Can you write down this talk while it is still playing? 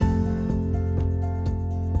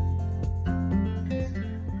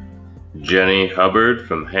Jenny Hubbard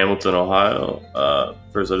from Hamilton, Ohio.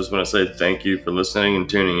 First, I just want to say thank you for listening and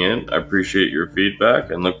tuning in. I appreciate your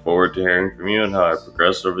feedback and look forward to hearing from you and how I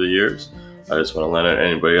progressed over the years. I just want to let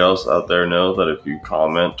anybody else out there know that if you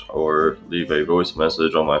comment or leave a voice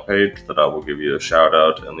message on my page, that I will give you a shout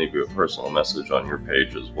out and leave you a personal message on your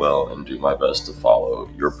page as well, and do my best to follow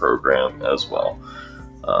your program as well.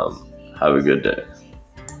 Have a good day.